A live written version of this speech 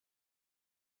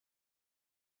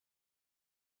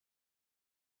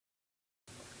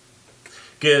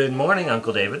Good morning,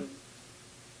 Uncle David.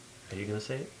 Are you going to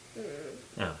say it?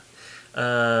 No.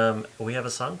 We have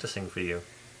a song to sing for you,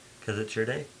 because it's your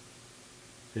day.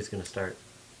 Who's going to start?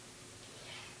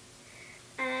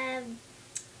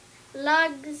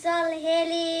 Lang zal hij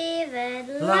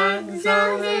leven, Lang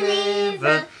zal hij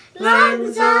leven,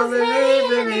 lang zal hij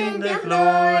leven in de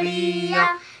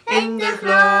gloria, in de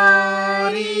gloria,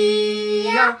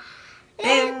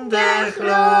 in de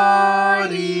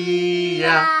gloria.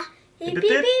 Hip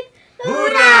hip hip,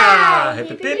 hoera! Hip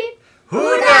hip hip,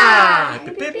 hoera!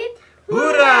 Hip hip hip,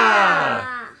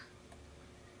 hoera!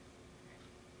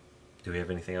 Do we have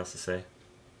anything else to say?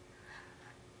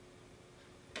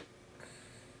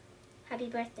 Happy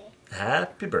birthday.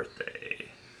 Happy birthday.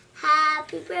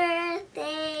 Happy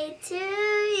birthday to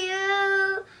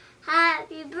you.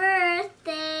 Happy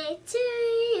birthday to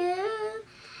you.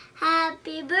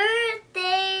 Happy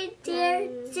birthday, dear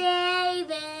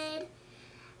David.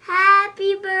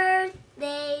 Happy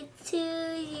birthday to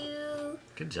you.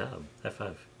 Good job. High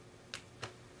five.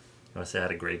 You want to say hi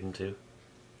to Graydon too?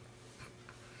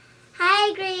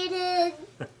 Hi, Graydon.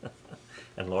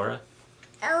 And Laura?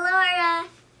 And Laura.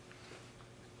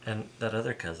 And that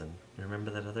other cousin. You remember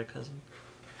that other cousin?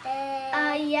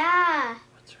 Yeah.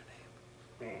 What's her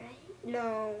name?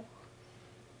 No.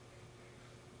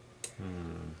 I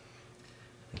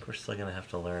think we're still gonna have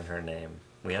to learn her name.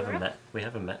 We haven't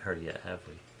met her yet, have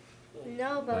we?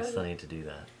 No, We still need to do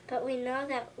that. but we know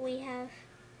that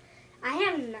I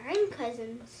have 9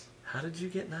 cousins. How did you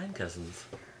get 9 cousins?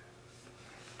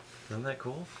 Isn't that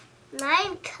cool?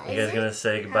 9 cousins. You guys gonna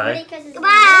say How goodbye? many cousins?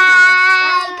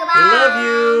 Goodbye. Goodbye. We love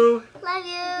you! Love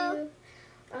you.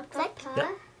 Papa. Yep.